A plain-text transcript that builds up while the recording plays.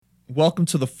Welcome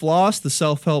to The Floss, the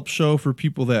self-help show for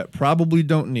people that probably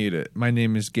don't need it. My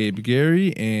name is Gabe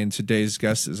Gary, and today's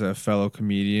guest is a fellow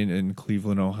comedian in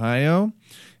Cleveland, Ohio,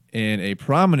 and a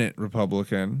prominent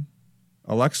Republican,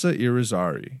 Alexa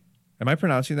Irizarry. Am I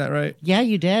pronouncing that right? Yeah,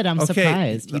 you did. I'm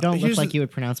surprised. You don't look like you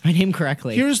would pronounce my name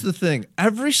correctly. Here's the thing.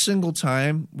 Every single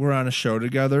time we're on a show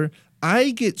together,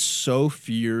 I get so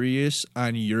furious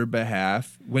on your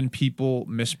behalf when people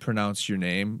mispronounce your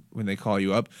name when they call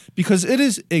you up, because it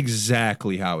is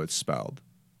exactly how it's spelled.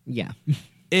 Yeah.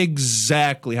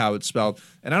 Exactly how it's spelled.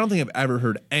 And I don't think I've ever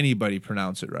heard anybody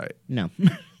pronounce it right. No.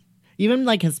 Even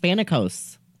like Hispanic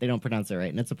hosts, they don't pronounce it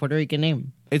right. And it's a Puerto Rican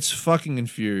name. It's fucking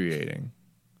infuriating.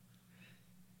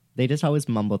 They just always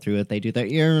mumble through it. They do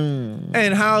that.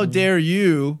 And how dare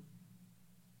you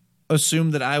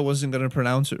assume that I wasn't going to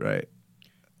pronounce it right?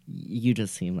 You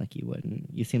just seem like you wouldn't.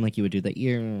 You seem like you would do that.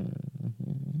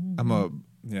 I'm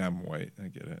white. I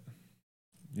get it.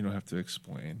 You don't have to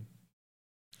explain.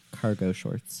 Cargo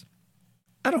shorts.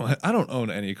 I don't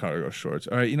own any cargo shorts.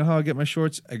 All right, you know how I get my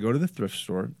shorts? I go to the thrift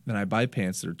store, then I buy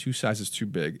pants that are 2 sizes too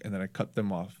big, and then I cut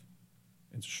them off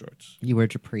into shorts. You wear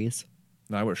capris?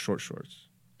 No, I wear short shorts.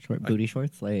 Short booty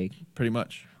shorts? Like pretty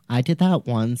much. I did that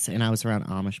once, and I was around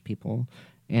Amish people,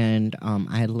 and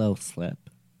I had a little slip.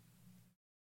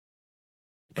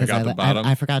 Because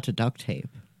I forgot to duct tape.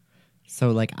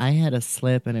 So, like, I had a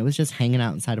slip, and it was just hanging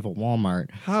out inside of a Walmart.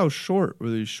 How short were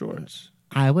these shorts?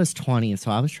 I was 20,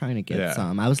 so I was trying to get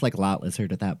some. I was like lot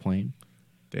lizard at that point.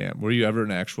 Damn. Were you ever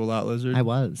an actual lot lizard? I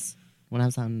was. When I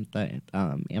was on the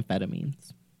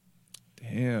amphetamines.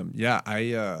 Damn. Yeah,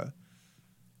 I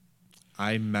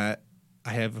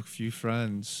have a few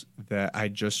friends that I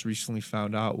just recently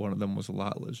found out one of them was a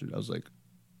lot lizard. I was like,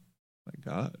 my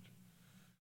God.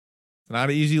 It's not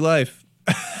an easy life.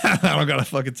 I don't gotta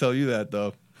fucking tell you that,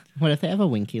 though. What if they have a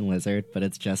winking lizard, but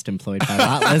it's just employed by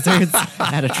lot lizards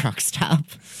at a truck stop?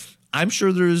 I'm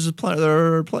sure there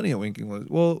are plenty of winking lizards.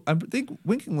 Well, I think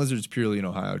winking lizard's purely an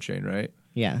Ohio chain, right?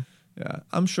 Yeah. Yeah.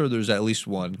 I'm sure there's at least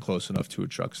one close enough to a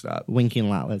truck stop. Winking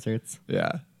lot lizards.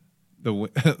 Yeah. The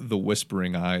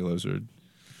whispering eye lizard.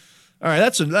 All right,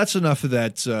 that's enough of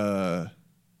that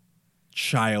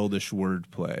childish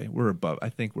wordplay. I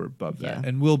think we're above that,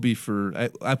 and we'll be for.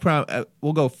 I promise.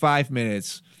 We'll go 5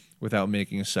 minutes without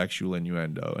making a sexual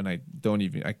innuendo, and I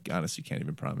honestly can't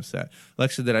even promise that.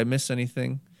 Alexa, did I miss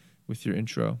anything with your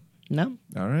intro? No.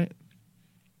 All right.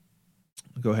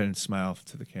 Go ahead and smile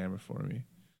to the camera for me.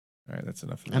 All right, that's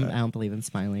enough of that. I don't believe in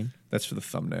smiling. That's for the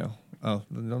thumbnail. Oh,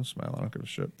 then don't smile. I don't give a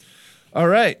shit. All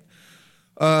right.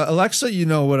 Alexa, you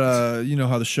know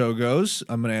how the show goes.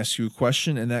 I'm going to ask you a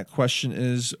question, and that question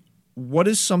is, what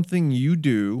is something you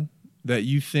do that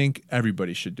you think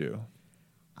everybody should do?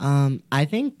 I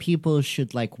think people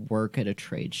should work at a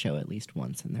trade show at least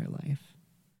once in their life,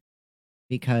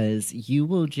 because you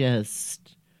will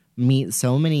just meet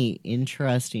so many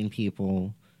interesting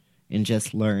people and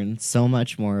just learn so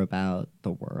much more about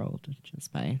the world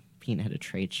just by being at a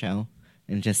trade show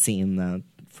and just seeing the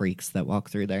freaks that walk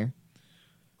through there.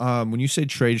 When you say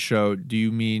trade show, do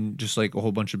you mean just like a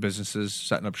whole bunch of businesses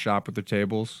setting up shop with their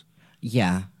tables?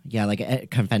 Yeah, like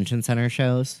at convention center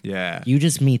shows. Yeah. You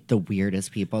just meet the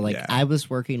weirdest people. I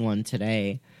was working one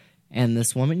today, and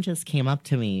this woman just came up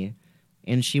to me,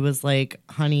 and she was like,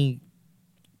 honey,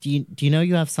 do you know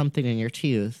you have something in your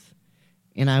tooth?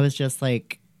 And I was just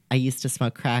like, I used to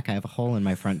smoke crack. I have a hole in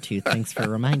my front tooth. Thanks for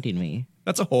reminding me.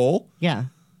 That's a hole? Yeah.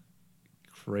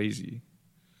 Crazy.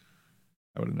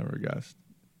 I would have never guessed.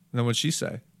 And then what'd she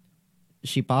say?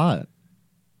 She bought.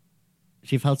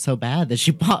 She felt so bad that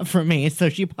she bought from me, so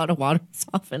she bought a water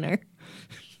softener.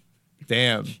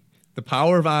 Damn. The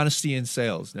power of honesty in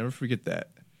sales. Never forget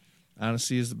that.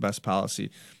 Honesty is the best policy.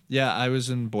 Yeah, I was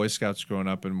in Boy Scouts growing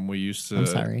up, and we used to... I'm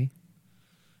sorry.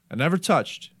 I never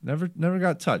touched. Never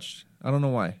got touched. I don't know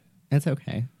why. It's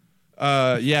okay.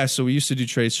 Yeah, so we used to do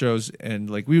trade shows, and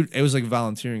it was like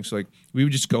volunteering. So we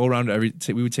would just go around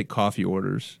to we would take coffee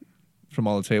orders from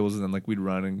all the tables, and then we'd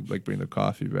run and bring the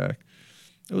coffee back.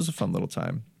 It was a fun little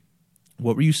time.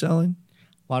 What were you selling?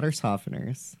 Water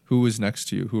softeners. Who was next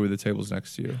to you? Who were the tables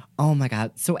next to you? Oh my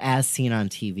God! So as seen on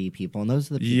TV, people, and those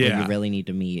are the people you really need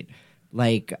to meet.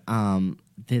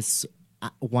 This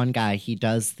one guy, he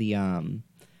does the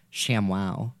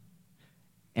ShamWow.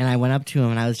 And I went up to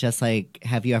him and I was just like,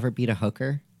 have you ever beat a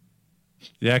hooker?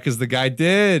 Yeah, because the guy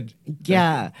did.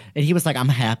 Yeah. And he was like, I'm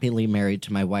happily married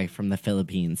to my wife from the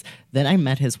Philippines. Then I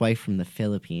met his wife from the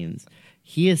Philippines.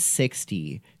 He is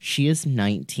 60. She is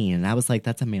 19. And I was like,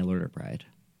 that's a mail order bride.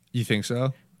 You think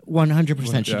so?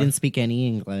 100%. She didn't speak any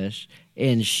English,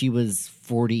 and she was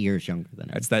 40 years younger than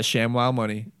him. That's that ShamWow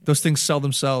money. Those things sell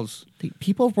themselves.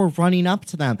 People were running up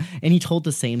to them, and he told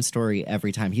the same story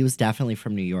every time. He was definitely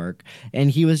from New York, and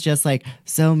he was just like,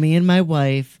 so me and my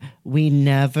wife, we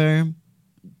never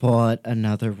bought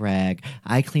another rag.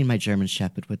 I clean my German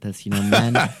Shepherd with this. You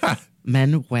know,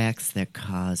 men wax their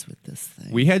cars with this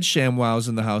thing. We had ShamWows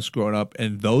in the house growing up,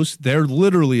 and they're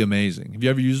literally amazing. Have you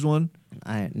ever used one?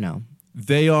 No.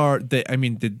 They are. I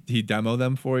mean, did he demo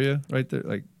them for you right there?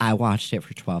 Like, I watched it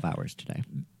for 12 hours today.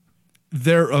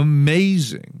 They're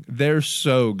amazing. They're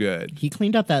so good. He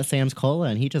cleaned up that Sam's Cola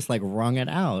and he just like wrung it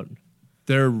out.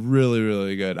 They're really,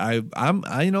 really good.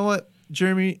 You know what,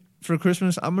 Jeremy? For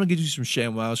Christmas, I'm gonna get you some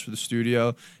ShamWows for the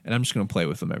studio, and I'm just gonna play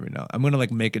with them every now. I'm gonna like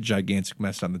make a gigantic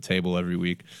mess on the table every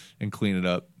week and clean it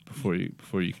up before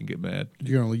you can get mad.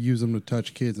 You're gonna use them to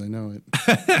touch kids. I know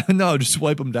it. No, just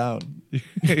wipe them down.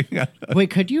 Wait,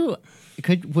 could you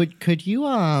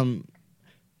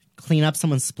clean up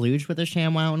someone's splooge with a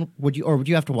ShamWow? Would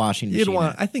you have to washing machine?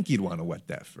 I think you'd want to wet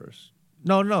that first.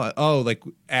 No. Oh, like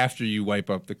after you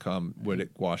wipe up the cum, would it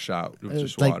wash out with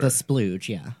just water? Like the splooge,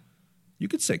 yeah. You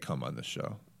could say cum on this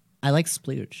show. I like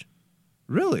splooge.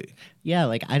 Really? Yeah,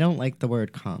 like I don't like the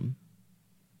word cum.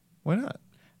 Why not?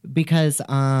 Because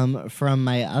from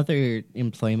my other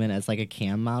employment as like a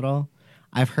cam model,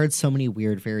 I've heard so many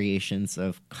weird variations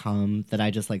of cum that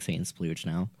I just like saying splooge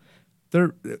now.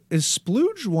 Is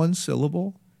splooge one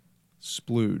syllable?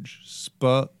 Splooge.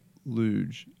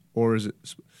 Splooge. Or is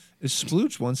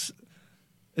splooge once?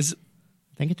 I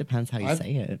think it depends how you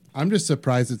say it. I'm just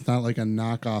surprised it's not like a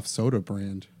knockoff soda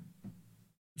brand.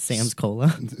 Sam's Cola.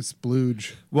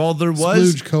 Splooge. Well, there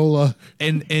was Splooge Cola.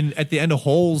 And at the end of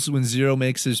Holes, when Zero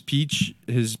makes his peaches,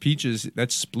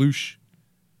 that's sploosh.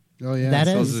 Oh yeah, that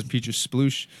is is peaches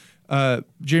sploosh.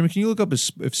 Jeremy, can you look up if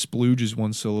splooge is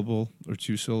one syllable or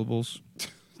two syllables?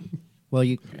 Well,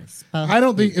 I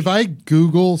don't think if I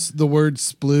Google the word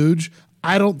splooge,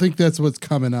 I don't think that's what's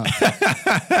coming up.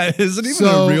 Is it even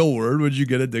a real word? Would you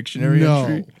get a dictionary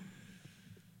entry?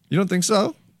 You don't think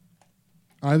so?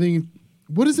 I think.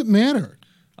 What does it matter?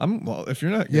 Well, if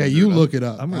you're not, yeah, you look it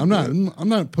up. I'm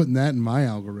not putting that in my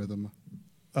algorithm.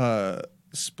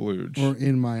 Splooge or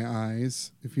in my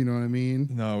eyes, if you know what I mean.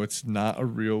 No, it's not a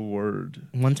real word.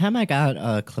 One time I got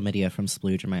chlamydia from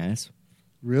splooge in my eyes.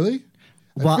 Really?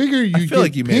 Well, I figure you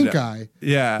get pink eye.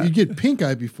 Yeah, you get pink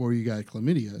eye before you got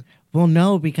chlamydia. Well,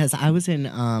 no, because I was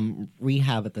in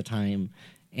rehab at the time.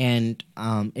 And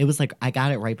it was like I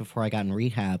got it right before I got in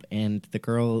rehab, and the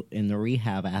girl in the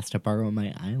rehab asked to borrow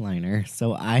my eyeliner.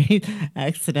 So I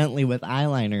accidentally, with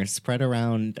eyeliner, spread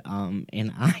around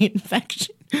an eye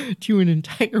infection to an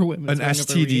entire women's an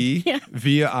STD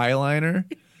via eyeliner.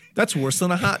 That's worse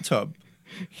than a hot tub.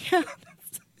 Yeah,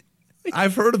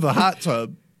 I've heard of a hot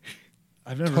tub.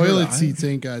 I've never toilet seats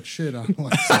ain't got shit on.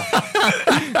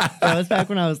 That was back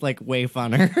when I was like way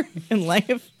funner in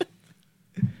life.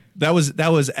 That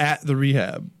was at the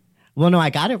rehab. Well, no, I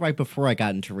got it right before I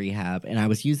got into rehab, and I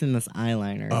was using this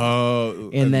eyeliner. Oh.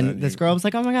 And then this girl was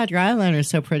like, oh, my God, your eyeliner is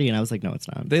so pretty. And I was like, no, it's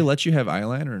not. They let you have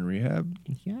eyeliner in rehab?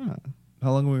 Yeah.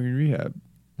 How long were you in rehab?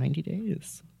 90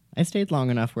 days. I stayed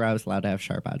long enough where I was allowed to have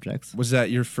sharp objects. Was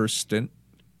that your first stint?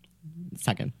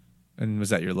 Second. And was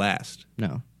that your last?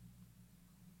 No.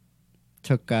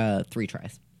 Took 3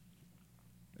 tries.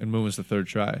 And when was the third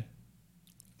try?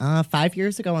 5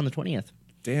 years ago on the 20th.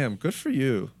 Damn, good for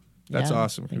you. That's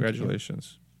awesome.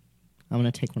 Congratulations. I'm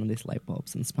going to take one of these light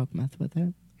bulbs and smoke meth with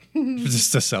it.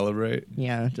 Just to celebrate?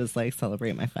 Yeah, just like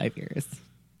celebrate my 5 years.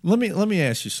 Let me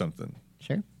ask you something.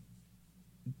 Sure.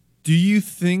 Do you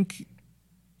think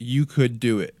you could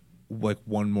do it like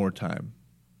one more time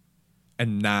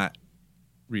and not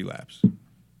relapse?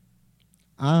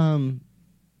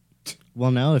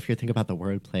 Well, no, if you're thinking about the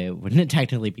wordplay, wouldn't it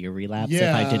technically be a relapse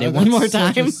if I did it one more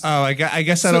time? I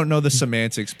guess I don't know the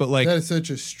semantics, but like that is such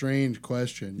a strange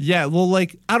question. Yeah, well,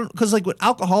 like because like with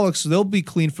alcoholics, they'll be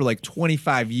clean for like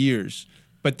 25 years,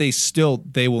 but they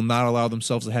will not allow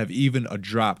themselves to have even a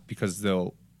drop because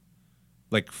they'll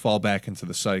like fall back into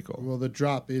the cycle. Well, the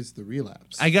drop is the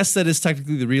relapse. I guess that is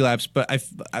technically the relapse, but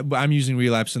I'm using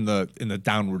relapse in the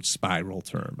downward spiral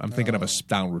term. I'm thinking of a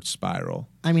downward spiral.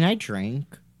 I mean, I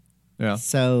drank. Yeah.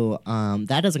 So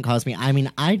that doesn't cause me. I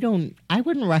mean, I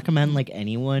wouldn't recommend like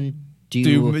anyone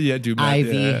do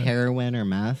IV heroin or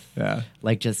meth. Yeah.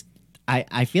 Like just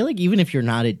I feel like even if you're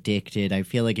not addicted, I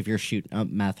feel like if you're shooting up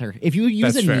meth or if you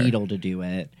use a needle to do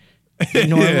it,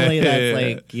 normally that's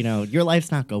like, you know, your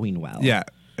life's not going well. Yeah.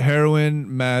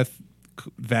 Heroin, meth,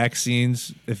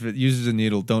 vaccines, if it uses a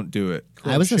needle, don't do it.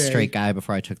 I was a straight guy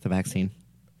before I took the vaccine.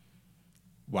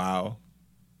 Wow.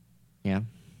 Yeah.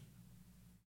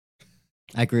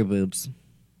 I grew boobs.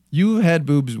 You had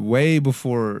boobs way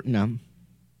before. No.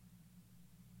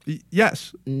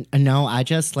 Yes. No, I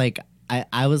just like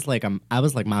I was like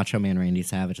Macho Man Randy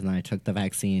Savage, and then I took the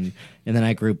vaccine, and then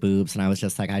I grew boobs, and I was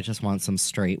just like, I just want some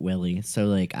straight willy. So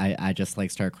like I just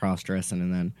like start cross dressing,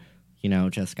 and then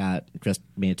just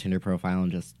made a Tinder profile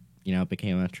and just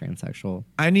became a transsexual.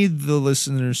 I need the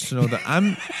listeners to know that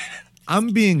I'm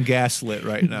being gaslit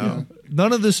right now.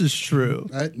 None of this is true.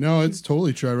 No, it's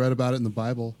totally true. I read about it in the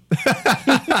Bible.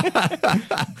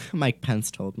 Mike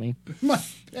Pence told me.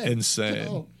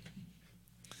 Insane.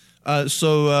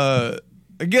 So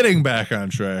getting back on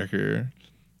track here,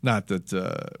 not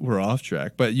that we're off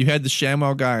track, but you had the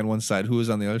ShamWow guy on one side. Who was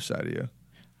on the other side of you?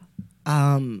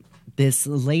 This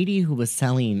lady who was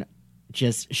selling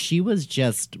she was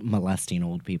just molesting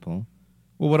old people.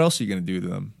 Well, what else are you going to do to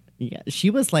them? Yeah, she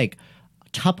was like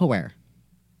Tupperware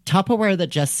that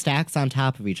just stacks on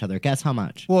top of each other. Guess how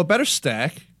much? Well, it better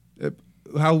stack.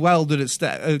 How well did it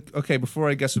stack? Okay, before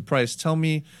I guess the price, tell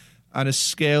me on a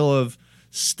scale of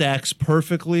stacks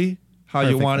perfectly how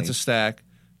you want it to stack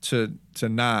to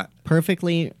not.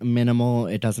 Perfectly minimal.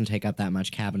 It doesn't take up that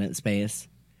much cabinet space.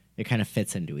 It kind of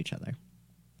fits into each other.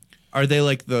 Are they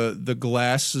like the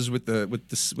glasses with the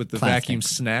vacuum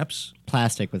snaps?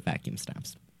 Plastic with vacuum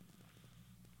snaps.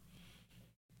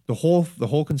 The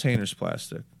whole container's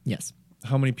plastic. Yes.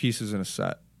 How many pieces in a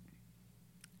set?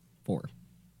 4.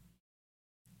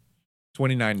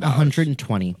 $29.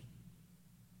 $120.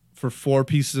 For 4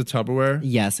 pieces of Tupperware?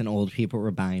 Yes, and old people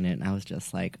were buying it, and I was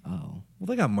just like, oh. Well,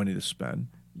 they got money to spend.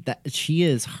 She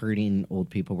is hurting old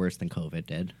people worse than COVID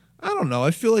did. I don't know.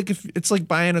 I feel like if it's like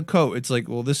buying a coat. It's like,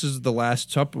 well, this is the last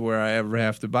Tupperware I ever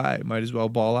have to buy. Might as well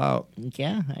ball out.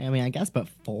 Yeah, I mean, I guess, but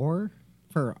 4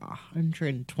 for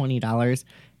 $120.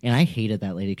 And I hated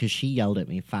that lady because she yelled at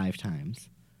me 5 times.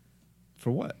 For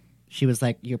what? She was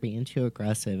like, you're being too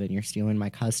aggressive and you're stealing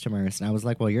my customers. And I was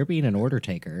like, well, you're being an order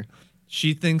taker.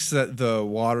 She thinks that the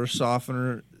water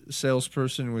softener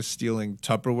salesperson was stealing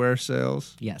Tupperware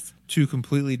sales. Yes. 2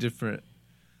 completely different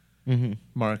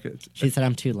markets. She said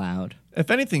I'm too loud.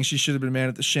 If anything, she should have been mad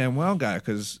at the ShamWow guy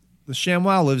because the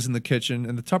ShamWow lives in the kitchen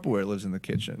and the Tupperware lives in the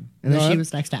kitchen. And then she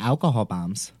was next to alcohol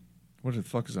bombs. What the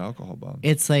fuck is an alcohol bomb?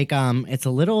 It's like it's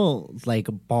a little like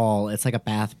ball. It's like a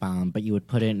bath bomb, but you would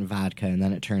put it in vodka and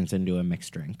then it turns into a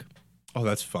mixed drink. Oh,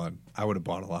 that's fun. I would have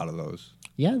bought a lot of those.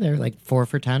 Yeah, they're like 4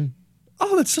 for $10.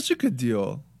 Oh, that's such a good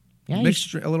deal. Yeah,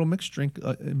 a little mixed drink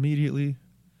immediately.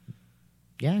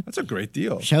 Yeah, that's a great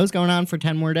deal. Show's going on for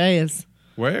 10 more days.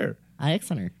 Where? IX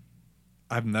Center.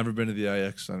 I've never been to the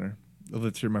IX Center. I've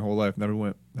lived here my whole life. Never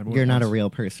went. You're not a real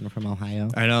person from Ohio.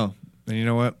 I know. And you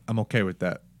know what? I'm okay with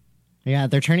that. Yeah,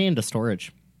 they're turning into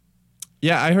storage.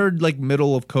 Yeah, I heard like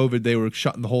middle of COVID, they were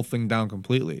shutting the whole thing down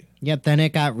completely. Yep, then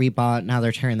it got rebought. Now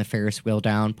they're tearing the Ferris wheel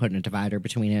down, putting a divider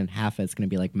between it, and half it's going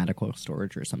to be like medical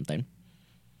storage or something.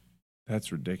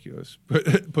 That's ridiculous.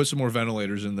 Put some more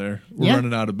ventilators in there. We're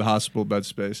running out of hospital bed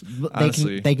space.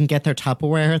 Honestly. They can get their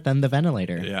Tupperware, then the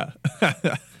ventilator. Yeah.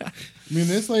 I mean,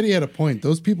 this lady had a point.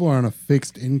 Those people are on a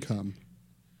fixed income.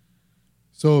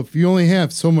 So if you only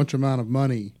have so much amount of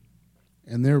money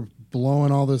and they're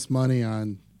blowing all this money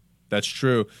on that's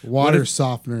true. Water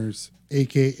softeners,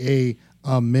 a.k.a.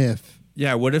 a myth.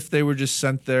 Yeah, what if they were just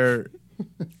sent there?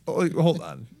 Oh, hold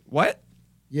on. What?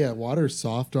 Yeah, water's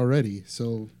soft already,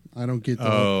 so I don't get that.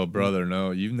 Oh, brother,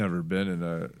 no. You've never been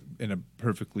in a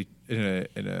perfectly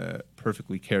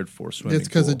cared for swimming pool. It's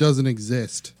because it doesn't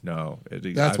exist. No.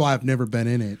 That's why I've never been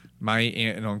in it. My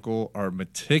aunt and uncle are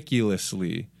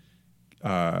meticulously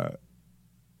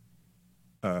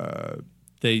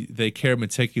they care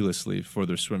meticulously for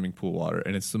their swimming pool water,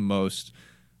 and it's the most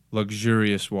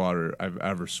luxurious water I've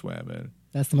ever swam in.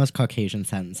 That's the most Caucasian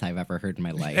sentence I've ever heard in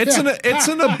my life. It's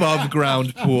an above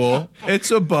ground pool.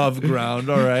 It's above ground,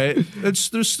 all right.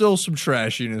 There's still some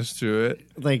trashiness to it.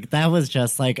 Like that was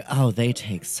just like, oh, they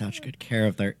take such good care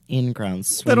of their in-ground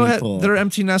swimming pool. They're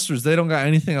empty nesters. They don't got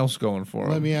anything else going for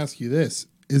them. Let me ask you this: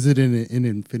 is it an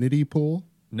infinity pool?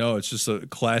 No, it's just a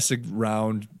classic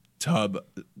round tub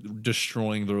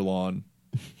destroying their lawn.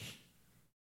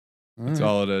 That's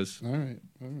all it is. All right.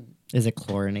 Is it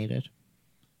chlorinated?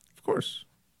 Of course.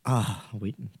 Oh,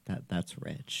 that's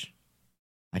rich.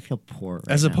 I feel poor right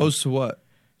As now. opposed to what?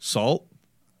 Salt?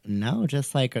 No,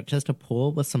 just a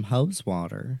pool with some hose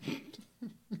water.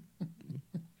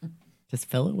 Just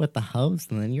fill it with the hose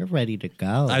and then you're ready to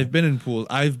go. I've been in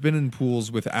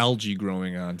pools with algae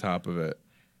growing on top of it.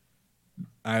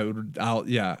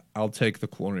 I'll take the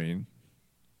chlorine.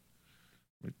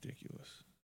 Ridiculous.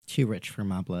 Too rich for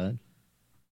my blood.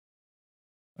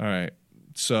 All right.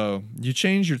 So you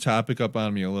changed your topic up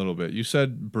on me a little bit. You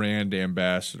said brand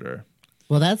ambassador.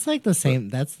 Well, that's like the same.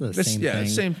 That's the same thing. Yeah,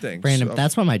 same thing. Brand.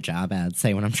 That's what my job ads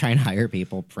say when I'm trying to hire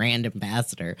people. Brand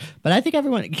ambassador. But I think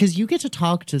everyone, because you get to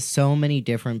talk to so many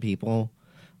different people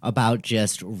about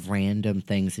just random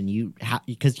things, and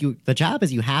the job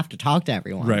is you have to talk to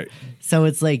everyone, right? So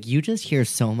it's like you just hear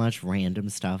so much random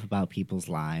stuff about people's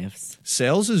lives.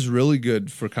 Sales is really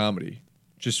good for comedy.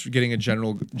 Just for getting a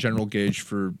general gauge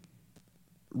for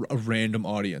a random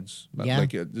audience. Yeah.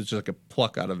 Like it's just like a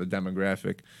pluck out of a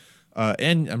demographic.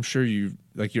 And I'm sure your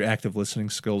active listening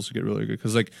skills get really good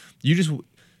because like you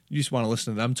just want to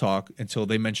listen to them talk until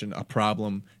they mention a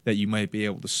problem that you might be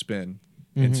able to spin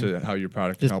into how your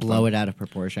product can just help blow them. it out of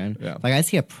proportion. Yeah. Like I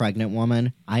see a pregnant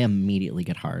woman, I immediately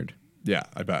get hard. Yeah,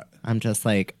 I bet. I'm just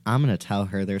like, I'm gonna tell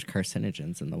her there's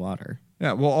carcinogens in the water.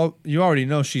 Yeah, well, you already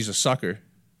know she's a sucker.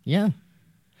 Yeah.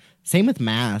 Same with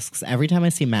masks. Every time I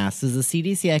see masks, the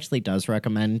CDC actually does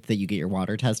recommend that you get your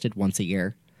water tested once a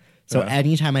year. So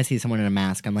anytime I see someone in a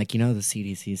mask, I'm like, the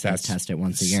CDC says test it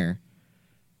once a year.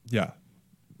 Yeah.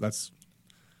 I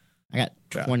got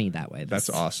 20 that way. That's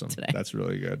awesome. Today. That's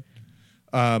really good.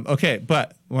 Okay,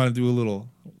 but I want to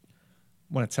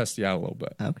test you out a little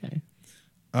bit. Okay.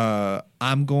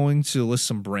 I'm going to list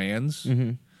some brands,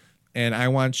 and I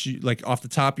want you, like off the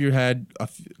top of your head, a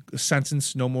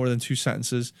sentence, no more than 2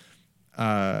 sentences.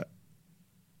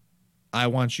 I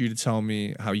want you to tell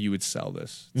me how you would sell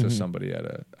this to somebody at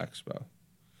a expo.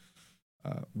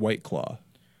 White Claw.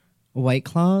 White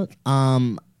Claw,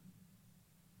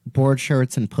 board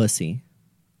shorts and pussy.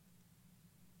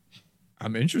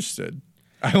 I'm interested.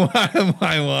 I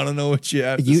want to know what you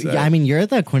have to say. I mean, you're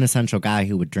the quintessential guy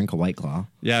who would drink a White Claw.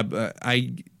 Yeah, but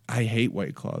I hate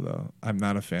White Claw, though. I'm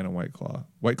not a fan of White Claw.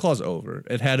 White Claw's over.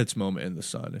 It had its moment in the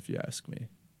sun, if you ask me.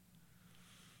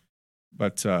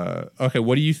 But, okay,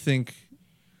 what do you think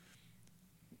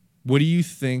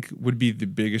would be the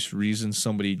biggest reason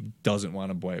somebody doesn't want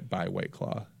to buy White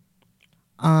Claw?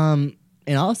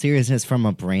 In all seriousness, from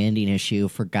a branding issue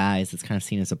for guys, it's kind of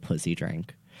seen as a pussy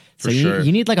drink. So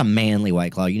you need like a manly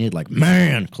White Claw. You need like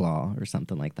Man Claw or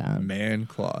something like that. Man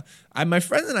Claw. My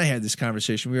friend and I had this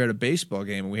conversation. We were at a baseball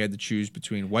game and we had to choose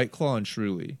between White Claw and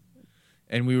Truly.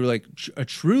 And we were like,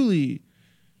 Truly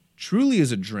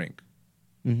is a drink.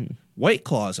 Mm-hmm. White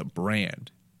Claw is a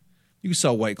brand. You can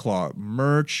sell White Claw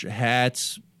merch,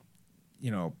 hats,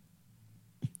 White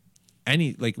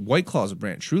Claw is a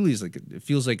brand. Truly is it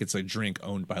feels like it's a drink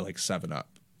owned by like 7-Up.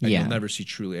 And you'll never see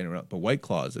Truly anywhere else. But White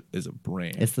Claw is a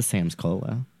brand. It's the Sam's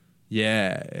Cola.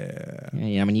 Yeah. I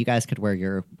mean, you guys could wear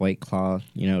your White Claw,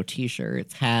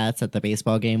 T-shirts, hats at the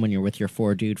baseball game when you're with your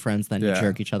 4 dude friends. Then you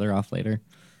jerk each other off later.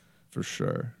 For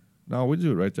sure. No, we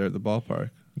do it right there at the ballpark.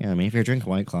 Yeah, I mean, if you're drinking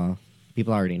White Claw,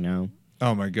 people already know.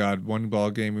 Oh my God! One ball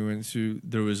game we went to,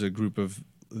 there was a group of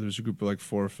like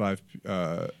 4 or 5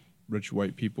 rich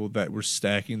white people that were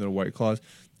stacking their White Claws,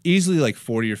 easily like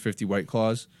 40 or 50 White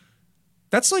Claws.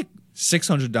 That's like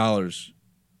 $600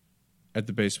 at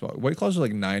the baseball. White Claws are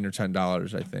like $9 or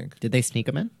 $10, I think. Did they sneak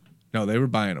them in? No, they were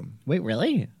buying them. Wait,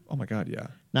 really? Oh my God, yeah.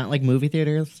 Not like movie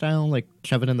theater style, like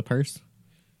shove it in the purse?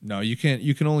 No, you can't.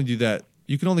 You can only do that.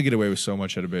 You can only get away with so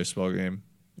much at a baseball game.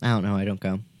 I don't know. I don't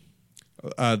go.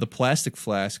 The plastic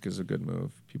flask is a good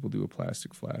move. People do a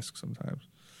plastic flask sometimes.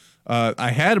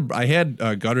 I had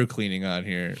gutter cleaning on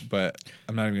here, but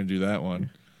I'm not even gonna do that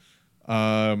one.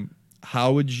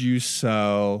 How would you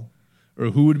sell,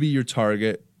 or who would be your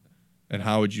target, and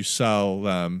how would you sell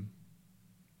them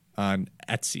on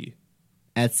Etsy?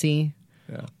 Etsy?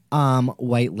 Yeah.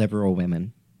 White liberal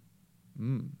women.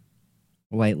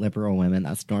 White liberal women.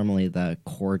 That's normally the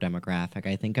core demographic,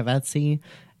 I think, of Etsy.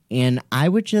 And I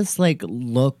would just like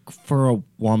look for a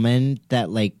woman that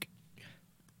like,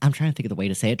 I'm trying to think of the way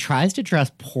to say it, tries to dress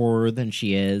poorer than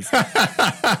she is.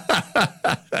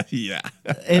 Yeah.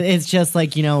 It's just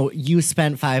like, you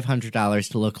spent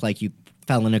 $500 to look like you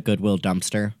fell in a Goodwill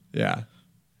dumpster. Yeah.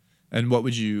 And what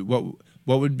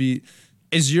would be,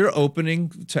 is your opening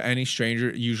to any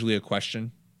stranger usually a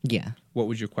question? Yeah. What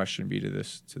would your question be to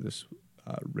this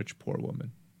rich poor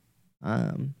woman?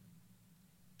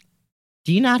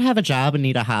 Do you not have a job and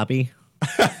need a hobby?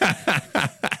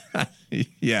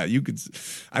 Yeah, you could.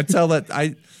 I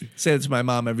say it to my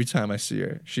mom every time I see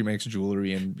her. She makes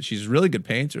jewelry and she's a really good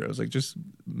painter. I was like, just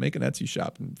make an Etsy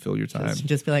shop and fill your time.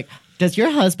 Just be like, does your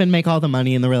husband make all the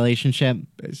money in the relationship?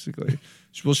 Basically.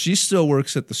 Well, she still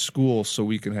works at the school so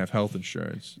we can have health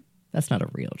insurance. That's not a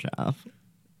real job.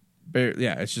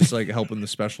 Yeah, it's just like helping the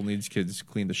special needs kids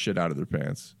clean the shit out of their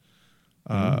pants.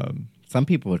 Some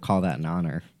people would call that an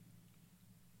honor.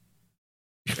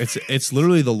 It's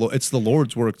literally it's the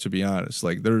Lord's work, to be honest.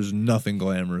 Like there's nothing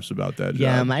glamorous about that job.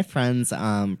 Yeah, my friend's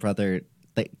brother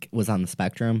was on the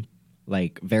spectrum,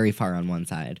 like very far on one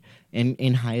side.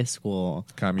 In high school,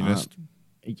 Communist.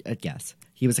 Yes,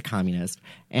 he was a communist,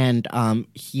 and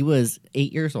he was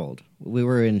 8 years old. We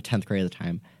were in 10th grade at the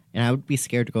time, and I would be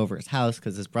scared to go over his house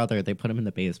because his brother, they put him in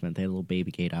the basement. They had a little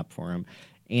baby gate up for him,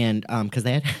 and because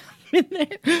they had him in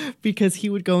there because he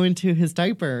would go into his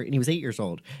diaper, and he was 8 years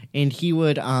old, and he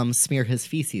would smear his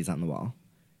feces on the wall.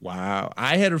 Wow.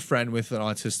 I had a friend with an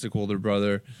autistic older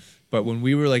brother, but when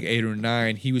we were like 8 or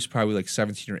 9, he was probably like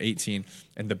 17 or 18,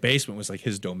 and the basement was like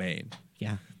his domain.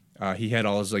 Yeah. He had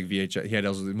all his like VHS, he had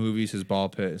all his movies, his ball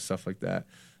pit, and stuff like that.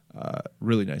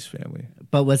 Really nice family.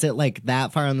 But was it like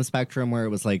that far on the spectrum where it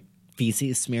was like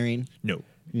feces smearing?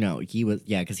 No, he was,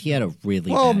 yeah, because he had a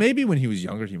really well, bad, maybe when he was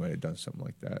younger, he might have done something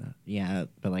like that. Yeah,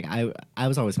 but like I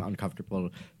was always uncomfortable.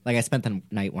 Like I spent the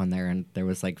night one there, and there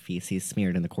was like feces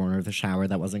smeared in the corner of the shower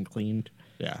that wasn't cleaned.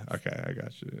 Yeah, okay, I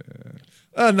got you.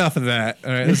 Enough of that.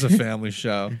 All right, this is a family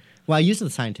show. Well, I used the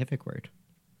scientific word.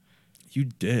 You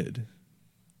did.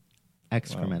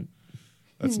 Excrement. Wow.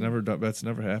 That's never done. That's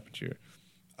never happened here.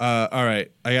 All right,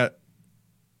 I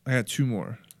got two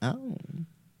more. Oh,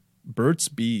 Burt's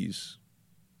Bees.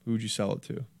 Who would you sell it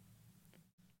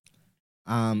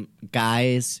to?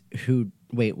 Guys who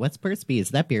wait. What's Burt's Bees?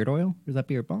 Is that beard oil? Or is that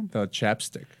beard balm? The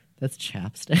chapstick. That's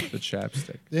chapstick. The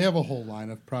chapstick. They have a whole line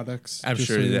of products. I'm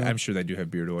sure they do have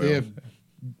beard oil. They have,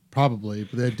 probably,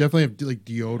 but they definitely have like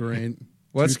deodorant.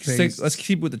 Let's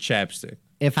keep with the chapstick.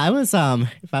 If I was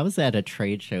at a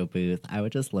trade show booth, I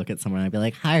would just look at someone and I'd be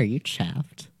like, "Hi, are you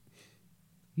chapped?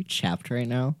 You chapped right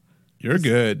now?" You're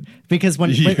good. Because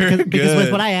when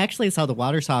good. when I actually sell the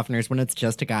water softeners, when it's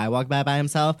just a guy walk by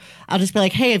himself, I'll just be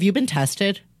like, "Hey, have you been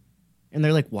tested?" And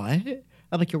they're like, "What?"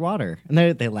 I'm like, "Your water," and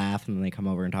they laugh and then they come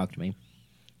over and talk to me.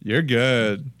 You're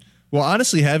good. Well,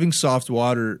 honestly, having soft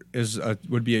water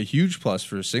would be a huge plus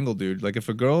for a single dude. Like if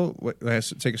a girl has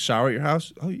to take a shower at your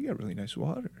house, oh, you got really nice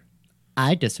water.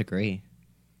 I disagree.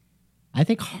 I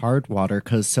think hard water,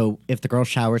 because if the girl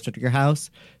showers at your house,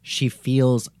 she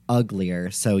feels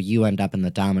uglier, so you end up in the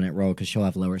dominant role because she'll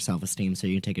have lower self-esteem, so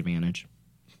you can take advantage.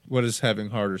 What does having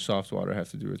hard or soft water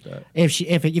have to do with that? If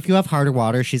you have harder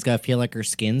water, she's gonna feel like her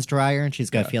skin's drier, and she's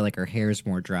gonna feel like her hair's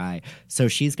more dry. So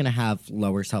she's gonna have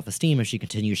lower self-esteem if she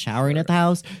continues showering at the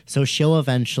house. So she'll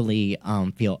eventually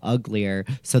feel uglier.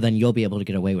 So then you'll be able to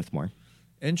get away with more.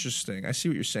 Interesting. I see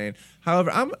what you're saying.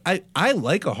 However, I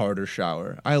like a harder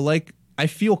shower. I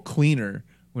feel cleaner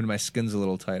when my skin's a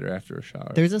little tighter after a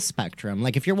shower. There's a spectrum.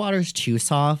 Like if your water's too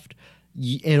soft,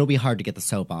 it'll be hard to get the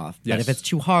soap off. Yes. But if it's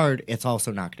too hard, it's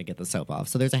also not going to get the soap off.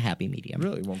 So there's a happy medium.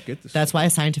 Really won't get this. That's why a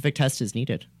scientific test is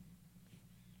needed.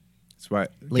 That's why.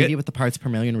 Lady with the parts per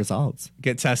million results.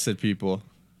 Get tested, people.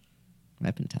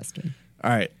 I've been tested. All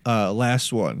right,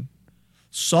 last one.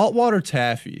 Saltwater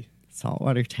taffy.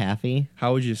 Saltwater taffy.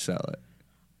 How would you sell it?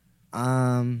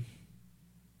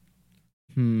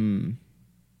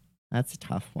 That's a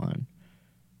tough one.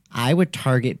 I would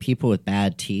target people with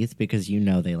bad teeth because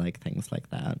they like things like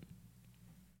that.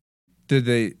 Did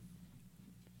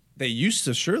they used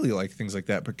to surely like things like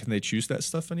that, but can they choose that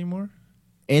stuff anymore?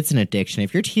 It's an addiction.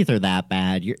 If your teeth are that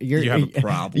bad, you have a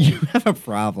problem. You have a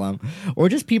problem. Or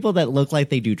just people that look like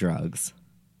they do drugs.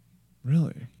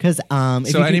 Really? Because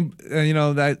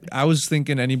that I was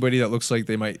thinking anybody that looks like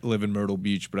they might live in Myrtle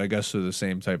Beach, but I guess they're the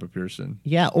same type of person.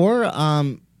 Yeah, or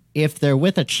if they're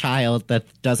with a child that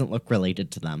doesn't look related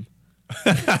to them.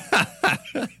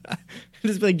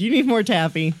 Just be like, do you need more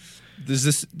taffy?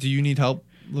 Do you need help,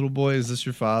 little boy? Is this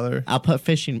your father? I'll put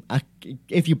fishing.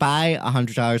 If you buy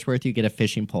 $100 worth, you get a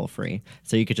fishing pole free.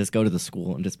 So you could just go to the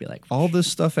school and just be like, all this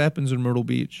stuff happens in Myrtle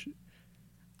Beach.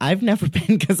 I've never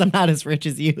been because I'm not as rich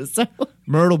as you. So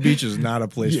Myrtle Beach is not a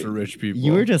place for rich people.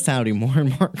 You were just sounding more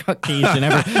and more Caucasian.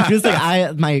 Just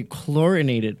like my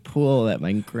chlorinated pool at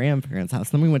my grandparents'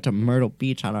 house. Then we went to Myrtle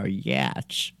Beach on our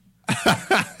yacht.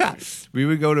 We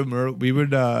would go to Myrtle. We would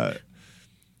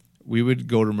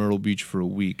go to Myrtle Beach for a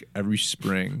week every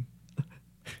spring,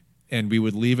 and we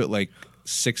would leave at like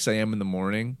 6 a.m. in the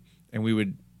morning.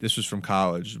 And this was from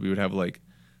college. We would have like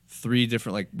 3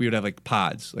 different we would have like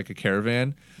pods, like a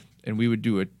caravan, and we would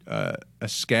do a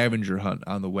scavenger hunt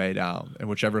on the way down, and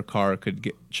whichever car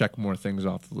could check more things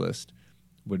off the list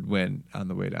would win on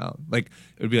the way down. Like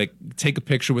it would be like take a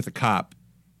picture with a cop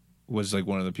was like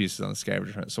one of the pieces on the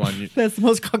scavenger hunt. So that's the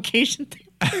most Caucasian thing.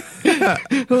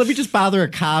 Let me just bother a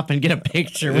cop and get a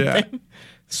picture with him.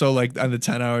 So like on the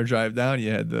 10-hour drive down,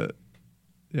 you had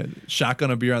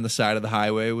shotgun a beer on the side of the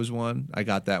highway was one. I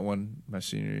got that one my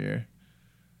senior year.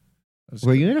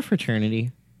 Were you in a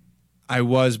fraternity? I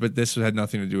was, but this had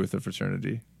nothing to do with the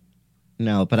fraternity.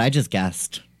 No, but I just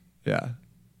guessed. Yeah.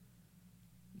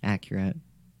 Accurate.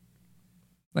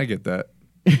 I get that.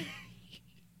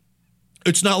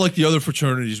 It's not like the other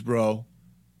fraternities, bro.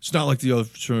 It's not like the other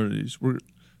fraternities.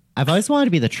 I've always wanted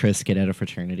to be the Trisket at a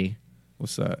fraternity.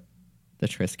 What's that? The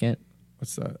Trisket.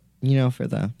 What's that? You know, for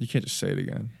the You can't just say it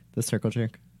again. the circle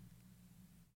jerk.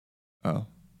 Oh.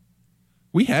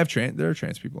 We have there are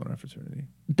trans people in our fraternity.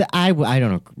 I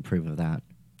don't approve of that.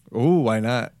 Oh, why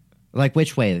not? Like,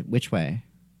 which way? Which way?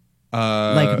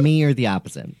 Like me or the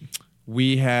opposite?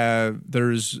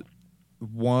 There's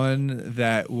one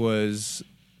that was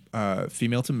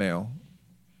female to male,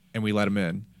 and we let him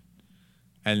in.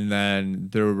 And then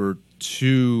there were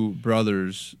two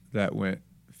brothers that went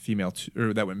male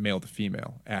to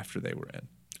female after they were in.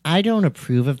 I don't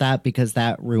approve of that because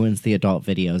that ruins the adult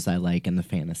videos I like in the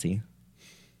fantasy.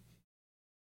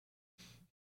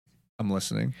 I'm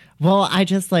listening. Well, I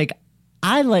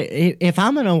like if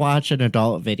I'm gonna watch an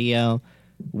adult video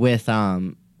with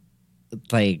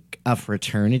like a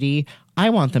fraternity, I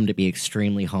want them to be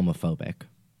extremely homophobic.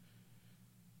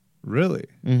 Really?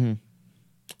 Mm-hmm.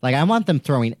 Like I want them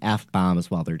throwing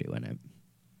F-bombs while they're doing it.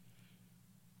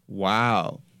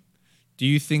 Wow. Do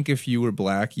you think if you were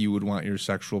black, you would want your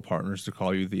sexual partners to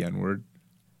call you the N-word?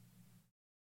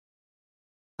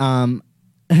 I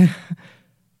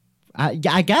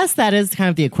guess that is kind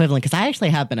of the equivalent because I actually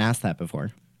have been asked that before.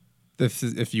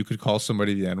 If you could call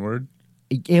somebody the N-word?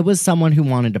 It was someone who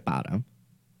wanted to bottom.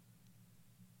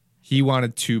 He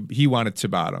wanted to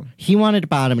bottom. He wanted to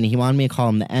bottom, and he wanted me to call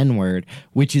him the N-word,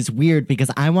 which is weird because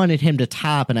I wanted him to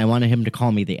top, and I wanted him to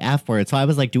call me the F-word. So I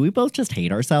was like, do we both just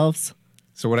hate ourselves?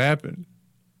 So what happened?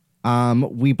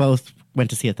 We both went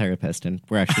to see a therapist, and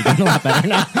we're actually doing a lot better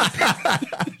now.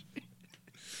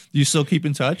 Do you still keep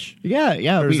in touch?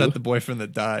 Yeah. Or is that the boyfriend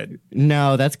that died?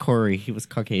 No, that's Corey. He was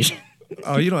Caucasian.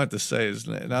 Oh, you don't have to say his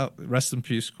name. Now, rest in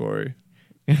peace, Corey.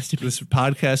 This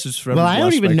podcast is forever. Well, I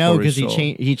don't even know because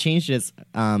he changed his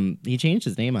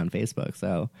name on Facebook,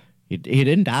 so he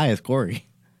didn't die as Corey.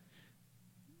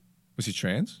 Was he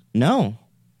trans? No,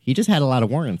 he just had a lot of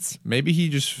warrants. Maybe he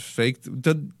just faked.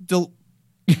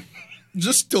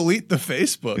 Just delete the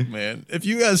Facebook, man. If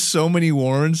you have so many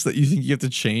warrants that you think you have to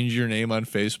change your name on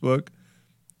Facebook,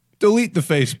 delete the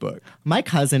Facebook. My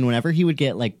cousin, whenever he would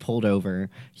get like pulled over,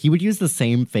 he would use the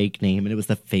same fake name, and it was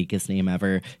the fakest name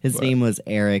ever. His name was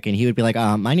Eric, and he would be like,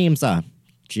 "My name's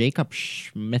Jacob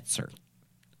Schmitzer."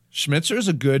 Schmitzer is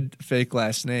a good fake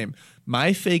last name.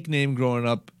 My fake name growing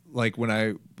up, like when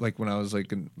I was like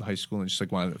in high school and just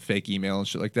like wanted a fake email and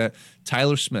shit like that,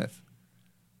 Tyler Smith.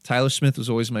 Tyler Smith was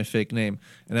always my fake name.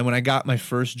 And then when I got my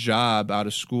first job out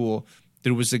of school,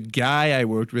 there was a guy I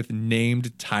worked with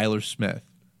named Tyler Smith.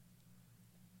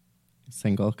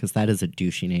 Single, because that is a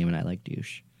douchey name, and I like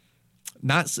douche.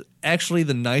 Not actually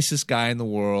the nicest guy in the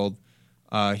world.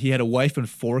 He had a wife and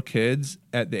 4 kids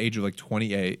at the age of like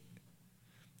 28.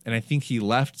 And I think he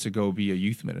left to go be a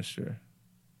youth minister.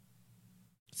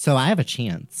 So I have a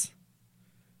chance.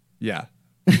 Yeah.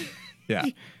 Yeah,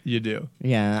 you do.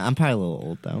 Yeah, I'm probably a little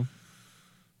old, though.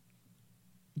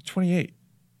 28.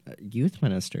 Youth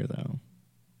minister, though.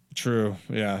 True.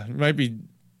 Yeah. It might be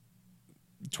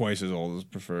twice as old as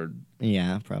preferred.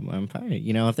 Yeah, probably. I'm probably.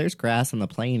 You know, if there's grass on the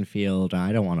playing field,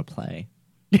 I don't want to play.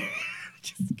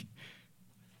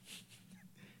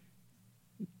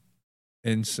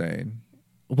 Insane.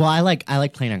 Well, I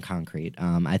like playing on concrete.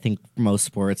 I think most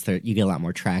sports you get a lot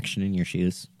more traction in your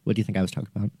shoes. What do you think I was talking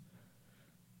about?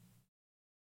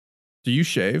 Do you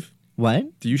shave?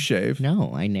 What? Do you shave?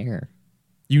 No, I nair.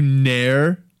 You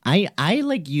nair? I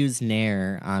like use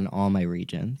nair on all my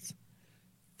regions.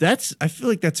 I feel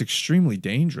like that's extremely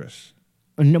dangerous.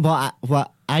 No,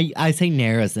 I say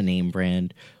nair as the name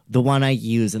brand. The one I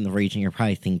use in the region you're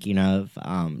probably thinking of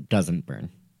doesn't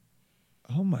burn.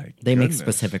 Oh my! They make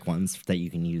specific ones that you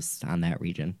can use on that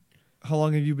region. How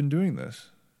long have you been doing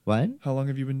this? What? How long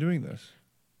have you been doing this?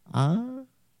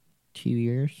 2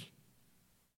 years.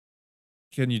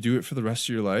 Can you do it for the rest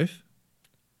of your life?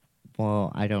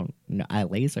 Well, I don't know. I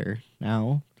laser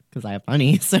now because I have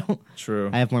money. So true.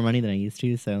 I have more money than I used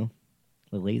to. So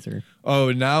the laser.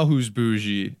 Oh, now who's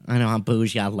bougie? I know I'm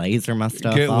bougie. I laser my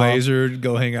stuff. Get lasered.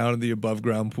 Go hang out in the above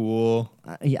ground pool.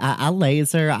 I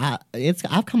laser.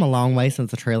 I've come a long way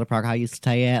since the trailer park I used to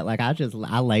stay at. Like I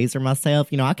laser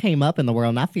myself. You know, I came up in the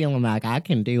world and I feeling like I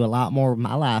can do a lot more with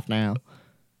my life now.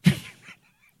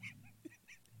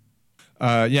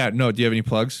 Yeah, no, do you have any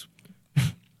plugs?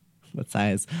 What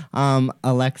size?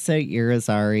 Alexa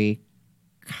Irizarry,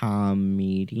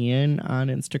 comedian on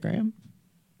Instagram.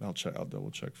 I'll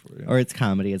double check for you. Or it's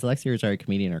comedy. It's Alexa Irizarry,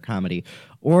 comedian or comedy.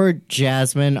 Or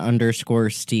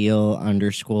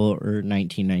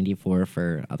Jasmine_Steele_1994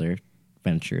 for other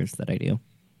ventures that I do.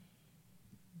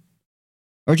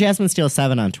 Or Jasmine Steele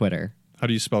 7 on Twitter. How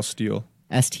do you spell Steele?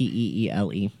 Steele. How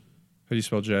do you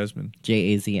spell Jasmine?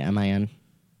 Jazmin.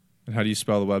 And how do you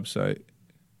spell the website?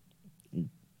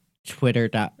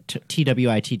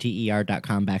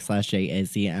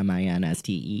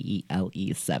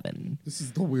 twitter.com/JAZMINSTEELE7. This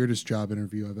is the weirdest job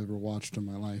interview I've ever watched in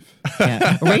my life.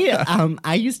 Yeah.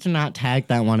 I used to not tag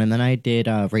that one, and then I did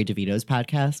Ray DeVito's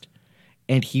podcast,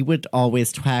 and he would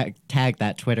always tag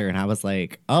that Twitter, and I was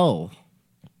like, oh,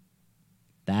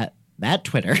 that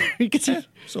Twitter.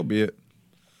 So be it.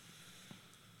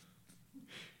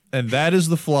 And that is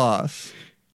the floss.